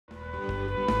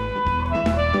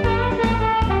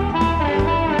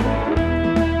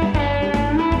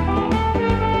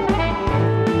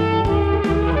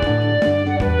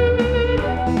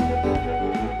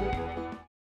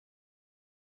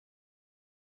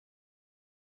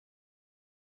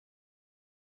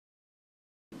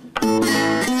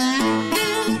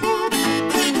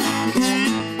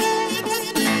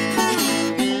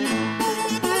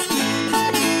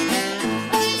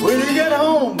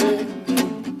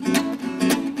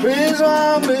Please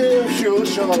mind me if you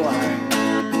shoreline.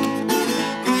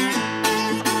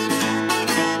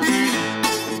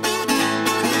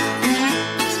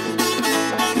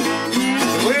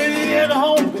 When you get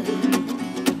home,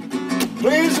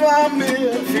 please mind me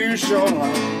if you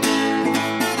shoreline.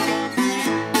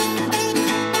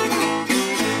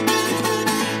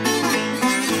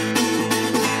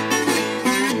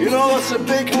 You know it's a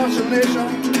big consolation,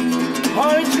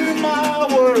 honey, to my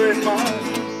worried mind.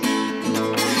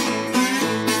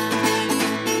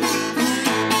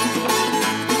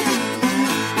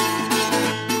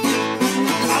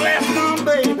 I left my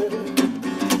baby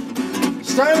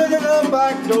standing in the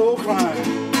back door crying.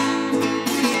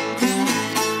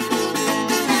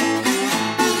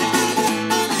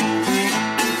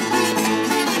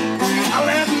 I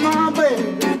left my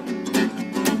baby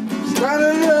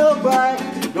standing in the back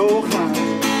door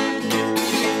crying.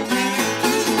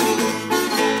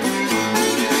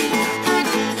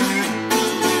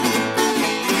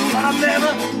 I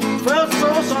never felt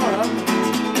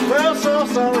so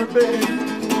sorry, babe,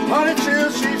 honey, till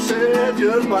she said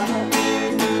goodbye.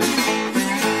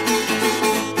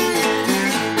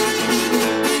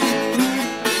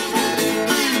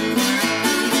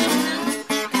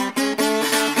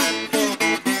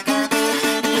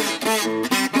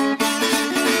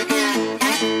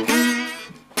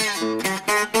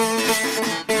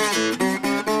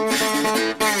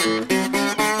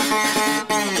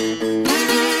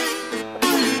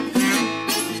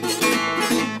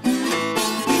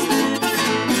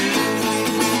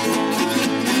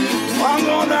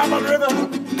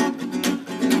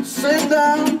 Sit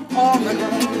down on the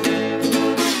ground.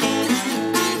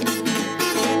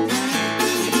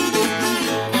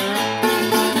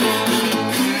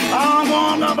 I'm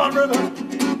going up a river.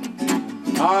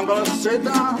 I'm gonna sit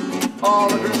down on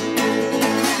the ground.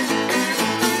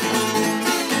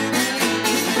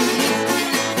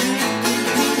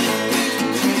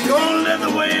 Gonna let the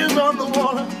waves on the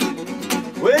water,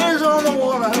 waves on the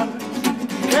water,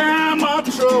 carry my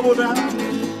trouble down.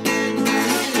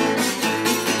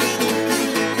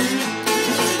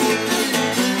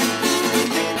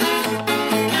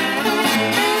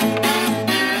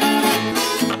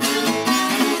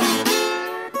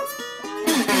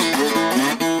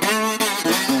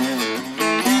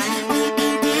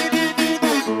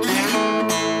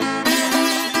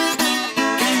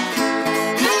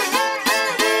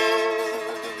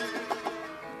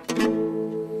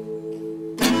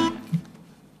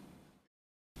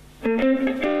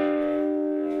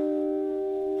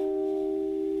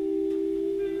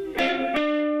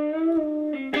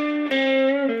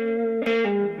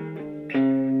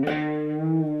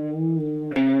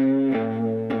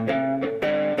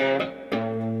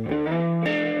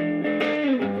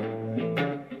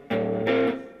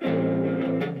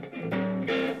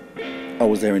 I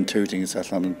was there in Tooting in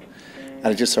South London, and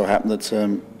it just so happened that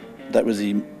that was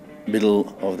the middle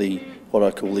of what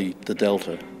I call the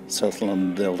Delta, South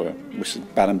London Delta, which is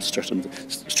Balham, Streatham.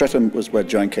 Streatham was where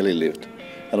Joan Kelly lived,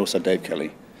 and also Dave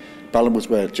Kelly. Balham was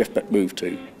where Jeff Beck moved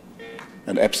to,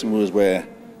 and Epsom was where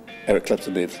Eric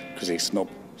Clapton lived, because he's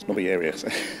snobby area.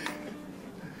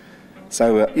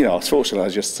 So, you know, I was fortunate. I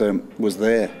just was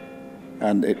there,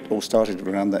 and it all started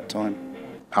around that time.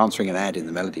 Answering an ad in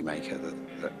the Melody Maker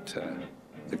that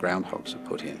the Groundhogs had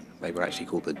put in. They were actually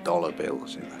called the Dollar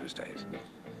Bills in those days.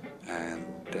 And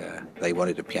they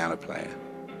wanted a piano player.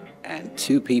 And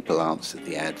 2 people answered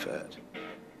the advert.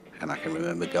 And I can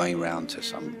remember going round to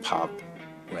some pub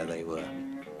where they were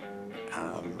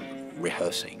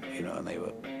rehearsing, you know, and they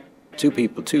were two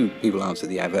people answered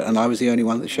the advert, and I was the only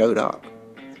one that showed up.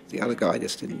 The other guy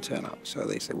just didn't turn up. So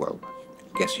they said, well,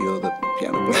 guess you're the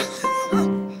piano player.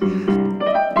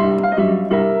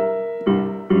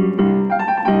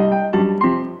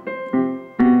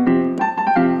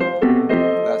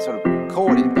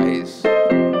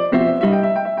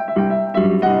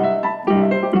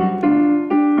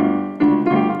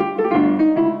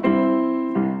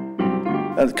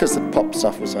 Because the pop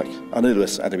stuff was like, I knew there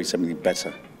had to be something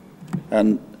better.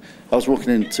 And I was walking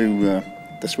into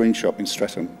the swing shop in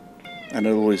Streatham, and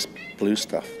there was all this blues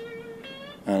stuff.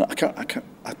 And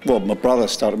well, my brother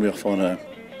started me off on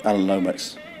Alan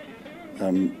Lomax's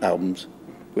albums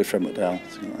with Fred McDowell,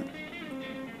 things like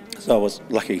that. So I was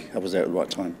lucky I was there at the right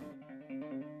time.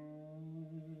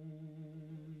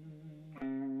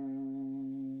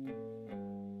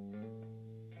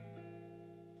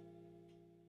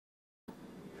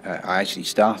 I actually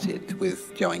started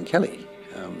with Joan Kelly.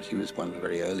 She was one of the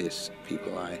very earliest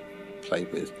people I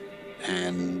played with,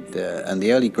 and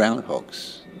the early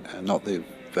Groundhogs, not the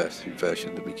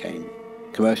version that became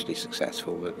commercially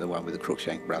successful, but the one with the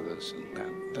Cruikshank brothers and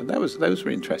that. And those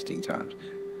were interesting times.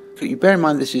 But you bear in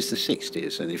mind this is the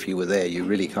 60s, and if you were there, you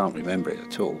really can't remember it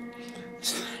at all.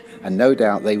 And no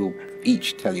doubt they will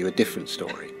each tell you a different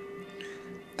story.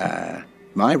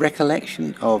 My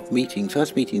recollection of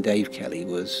first meeting Dave Kelly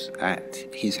was at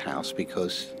his house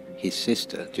because his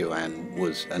sister, Joanne,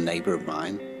 was a neighbour of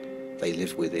mine. They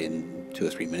lived within 2 or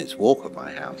 3 minutes walk of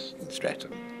my house in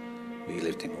Streatham. We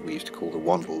lived in what we used to call the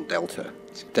Wandle Delta.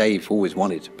 Dave always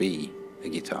wanted to be a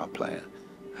guitar player,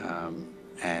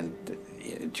 and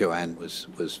Joanne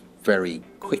was very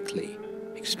quickly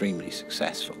extremely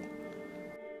successful.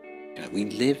 You know, we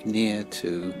lived near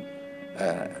to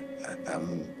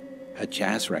a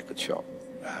jazz record shop,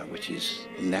 which is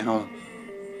now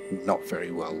not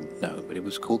very well known, but it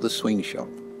was called the Swing Shop,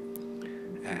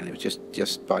 and it was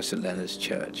just by St Leonard's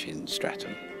Church in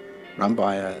Streatham, run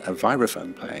by a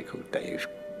vibraphone player called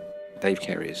Dave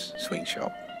Carey's Swing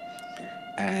Shop.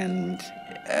 And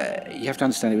you have to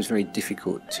understand it was very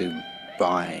difficult to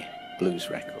buy blues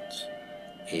records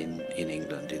in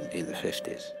England in the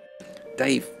 50s.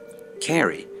 Dave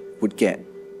Carey would get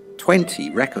 20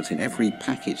 records in every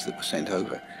package that was sent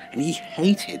over, and he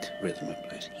hated rhythm and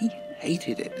blues. He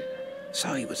hated it.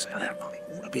 So he would say, "Oh,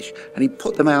 rubbish," and he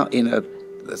put them out in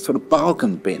a sort of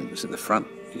bargain bin. It was in the front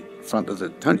of the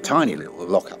tiny little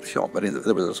lock-up shop, but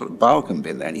there was a sort of bargain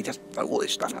bin there, and he just threw all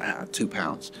this stuff out,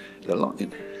 £2, a lot.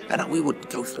 And we would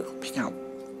go through, pick out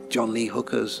John Lee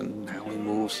Hookers and Howlin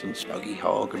Wolves and Smokey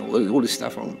Hogg and all this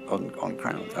stuff on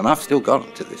Crown. And I've still got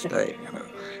them to this day. You know.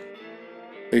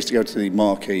 I used to go to the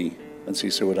Marquee and see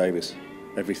Cyril Davis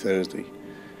every Thursday.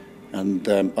 And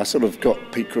I sort of got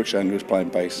Pete Cruikshank, who was playing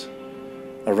bass,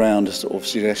 around sort of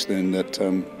suggesting that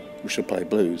we should play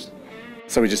blues.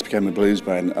 So we just became a blues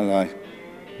band, and I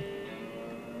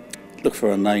looked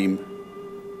for a name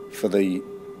for the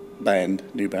band,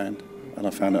 new band, and I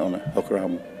found it on a Hooker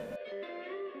album.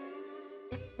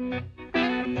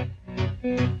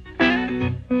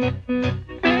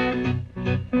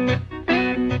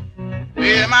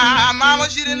 Well, my mama,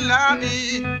 she didn't allow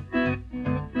me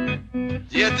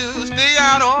just to stay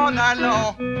out all night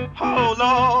long. Oh,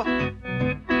 Lord.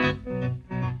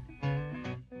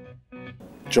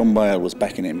 John Bale was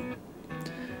backing him,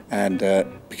 and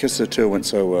because the tour went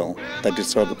so well, they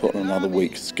decided to put on another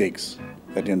week's gigs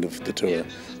at the end of the tour.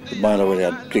 But Bale already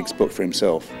had gigs booked for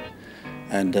himself,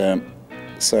 and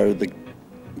so the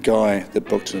guy that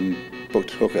booked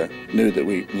Hooker knew that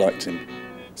we liked him,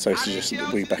 so he suggested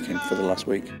that we back him for the last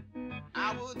week.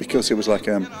 Because it was like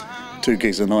 2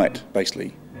 gigs a night,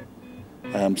 basically.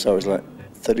 So it was like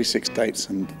 36 dates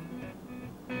and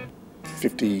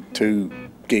 52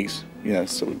 gigs, you know,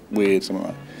 sort of weird, something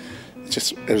like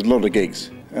that. There was a lot of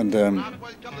gigs, and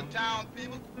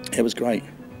it was great.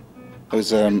 It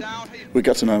was, we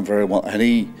got to know him very well,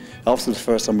 and after the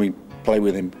first time we played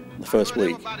with him, the first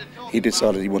week, he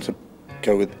decided he wanted to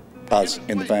go with us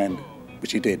in the van,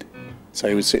 which he did. So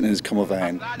he was sitting in his Comer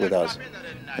van with us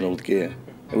and all the gear.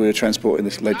 And we were transporting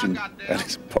this legend in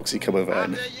his poxy Comer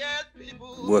van.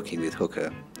 Working with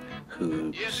Hooker,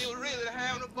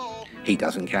 he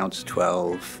doesn't count to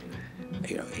 12,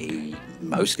 you know, he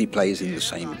mostly plays in the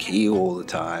same key all the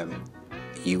time.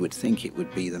 You would think it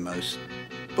would be the most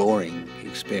boring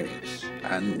experience,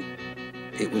 and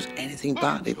it was anything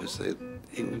but. It was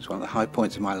one of the high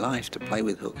points of my life to play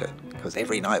with Hooker, because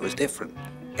every night was different.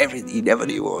 You never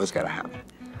knew what was going to happen.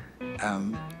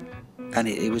 And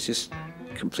it was just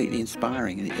completely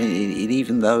inspiring. And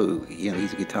even though, you know,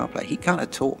 he's a guitar player, he kind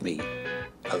of taught me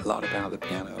a lot about the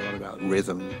piano, a lot about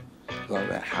rhythm, a lot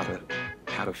about how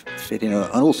to fit in,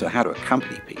 and also how to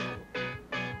accompany people,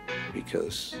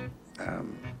 because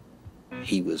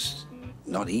he was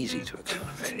not easy to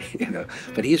accompany, you know,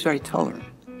 but he was very tolerant.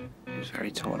 He was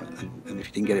very tolerant, and if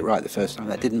you didn't get it right the first time,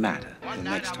 that didn't matter. The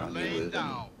next time you would,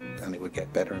 and it would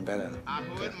get better and better.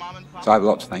 So I have a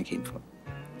lot to thank him for.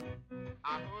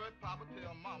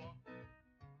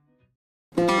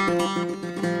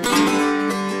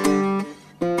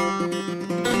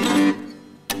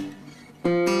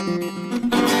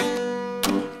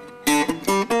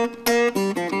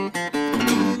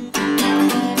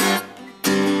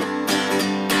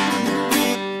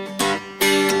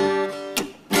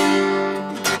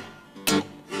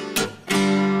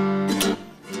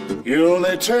 You know,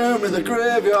 they tell me the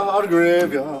graveyard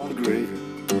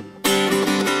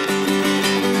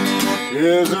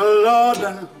is a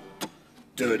low-down,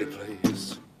 dirty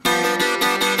place.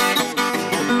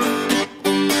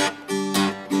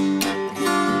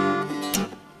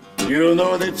 You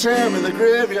know, they tell me the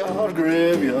graveyard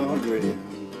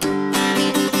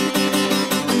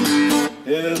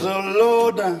is a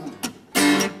low-down,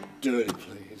 dirty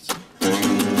place.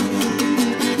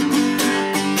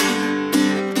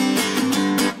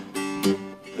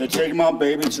 take my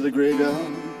baby to the graveyard.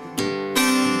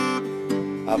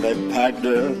 I left packed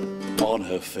dirt on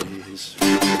her face.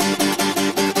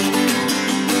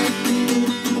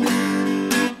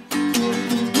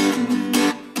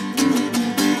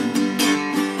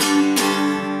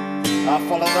 I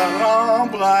followed that long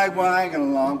black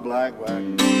wagon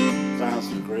down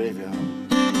to the graveyard.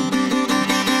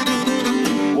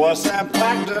 Was that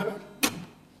packed dirt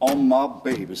on my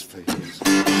baby's face.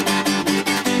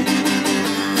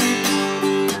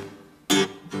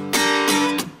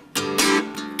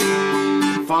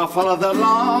 I followed that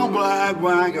long black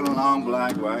wagon down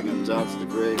to the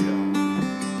graveyard.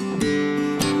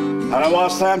 And I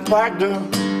watched that black dirt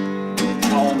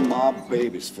on my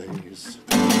baby's face.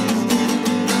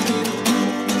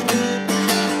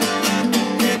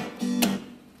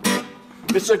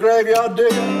 It's a graveyard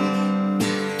digger.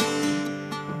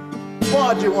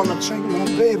 Why'd you wanna take my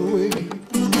baby away?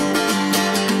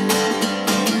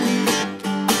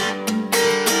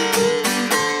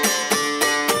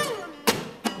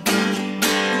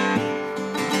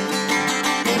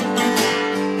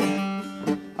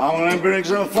 I'm gonna bring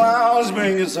some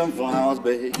flowers,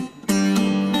 babe,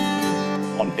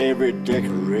 on every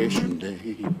decoration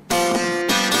day.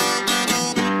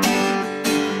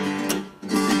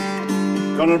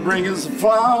 Gonna bring in some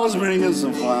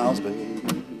flowers, babe,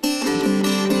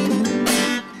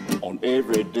 on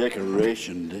every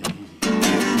decoration day.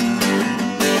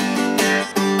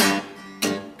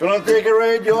 Gonna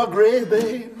decorate your grave,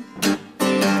 babe,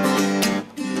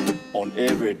 on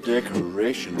every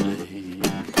decoration day.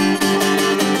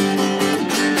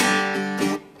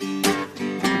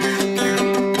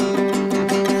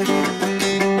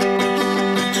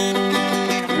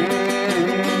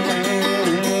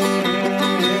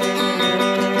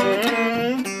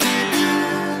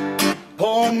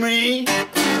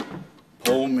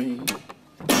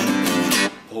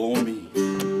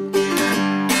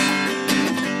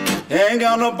 Ain't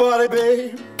got nobody,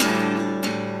 babe.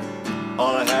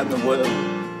 All I had in the world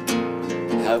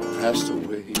have passed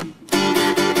away.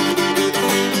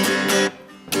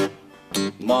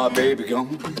 My baby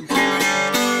gone, have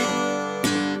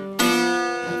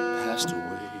passed away.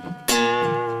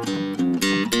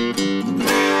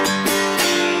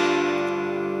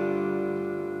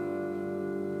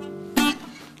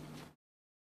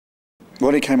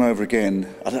 When he came over again,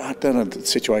 I don't know the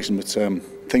situation, but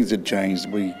things had changed.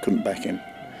 We couldn't back him.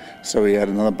 So he had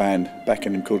another band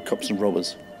backing him called Cops and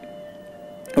Robbers.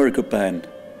 They were a good band.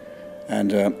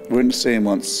 And we went to see him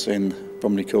once in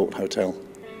Bromley Court Hotel,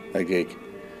 a gig.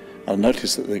 I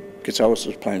noticed that the guitarist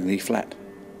was playing an E flat.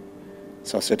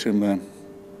 So I said to him,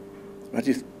 how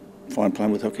do you find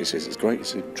playing with Hook? He says, it's great. He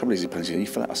said, trouble is he plays an E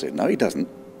flat. I said, no, he doesn't.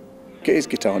 Get his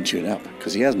guitar and tune up,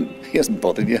 because he hasn't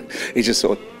bothered you. He just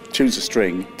sort of tunes a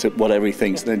string to whatever he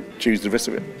thinks, and then tunes the rest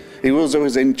of it. He was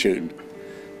always in tune,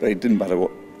 but it didn't matter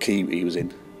what key he was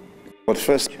in. Well, the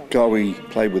first guy we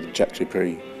played with, Jack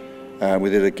Dupree, we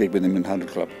did a gig with him in 100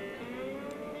 Club,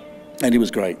 and he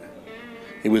was great.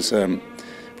 He was.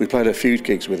 We played a few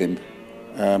gigs with him.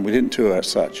 We didn't tour as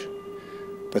such,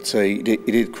 but he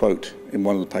did quote in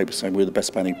one of the papers saying we're the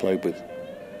best band he played with,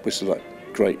 which is like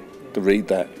great to read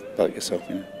that about yourself.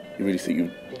 You know, you really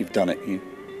think you've done it. You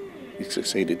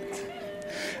succeeded.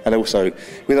 And also,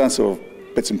 we done sort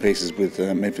of bits and pieces with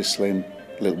Memphis Slim,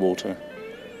 Little Walter,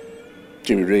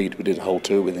 Jimmy Reed. We did a whole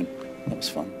tour with him. That was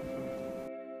fun.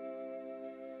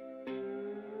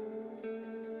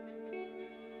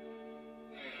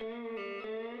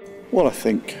 Well, I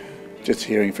think just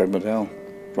hearing Fred Modell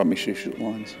run me shoot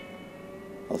lines,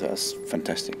 I thought that was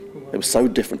fantastic. It was so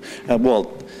different.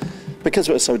 Well, because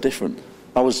it was so different,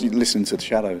 I was listening to the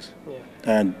Shadows.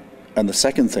 And the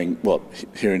second thing, well,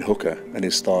 hearing Hooker and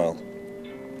his style.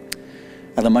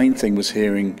 And the main thing was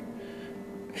hearing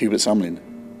Hubert Sumlin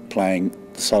playing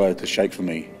the solo to Shake For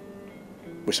Me,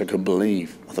 which I couldn't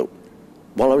believe. I thought,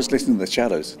 while I was listening to the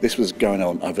Shadows, this was going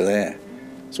on over there,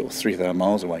 sort of 3,000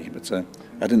 miles away. But I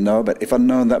didn't know about it. If I'd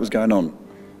known that was going on,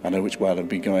 I know which way I'd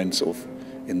be going sort of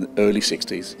in the early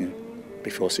 60s, you know,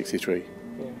 before 63.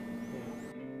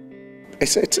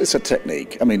 It's a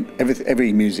technique. I mean,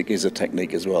 every music is a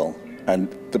technique as well.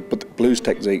 But the blues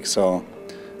techniques are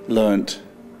learnt,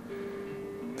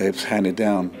 they're handed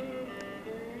down.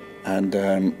 And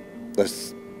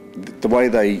that's the way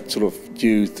they sort of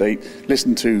use, they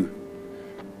listen to,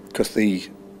 because the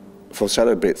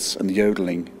falsetto bits and the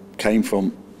yodeling came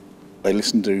from, they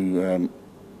listened to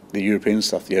the European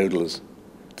stuff, the yodelers,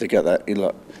 to get that, you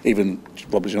know, even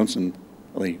Robert Johnson,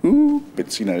 the ooh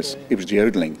bits, you know, it was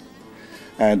yodeling.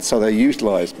 And so they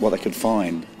utilised what they could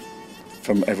find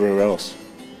from everywhere else.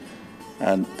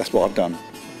 And that's what I've done.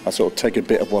 I sort of take a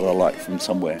bit of what I like from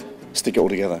somewhere, stick it all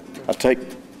together. I take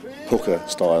hooker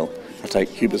style, I take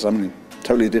Hubert something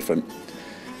totally different,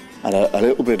 and a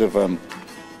little bit of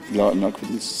light and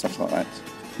and stuff like that.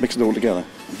 Mix it all together,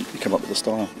 and you come up with a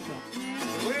style.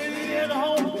 When you get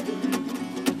home,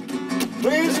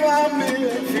 please write me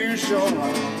a few short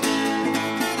lines.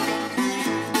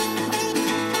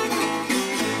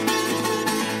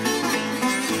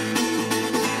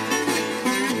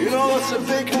 You know it's a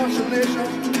big consolation,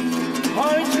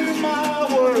 honey, to my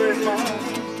worried mind.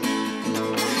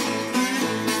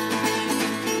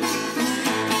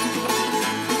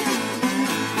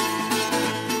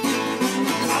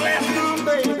 I left my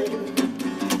baby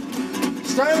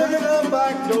standing in the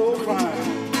back door crying.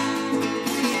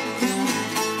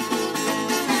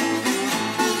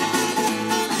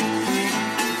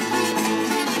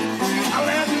 I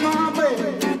left my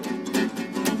baby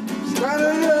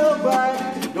standing in the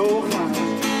back door crying.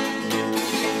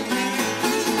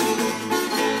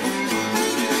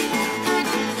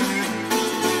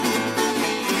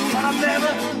 I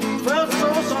never felt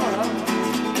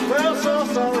so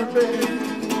sorry, baby,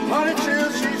 honey, till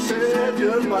she said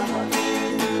goodbye.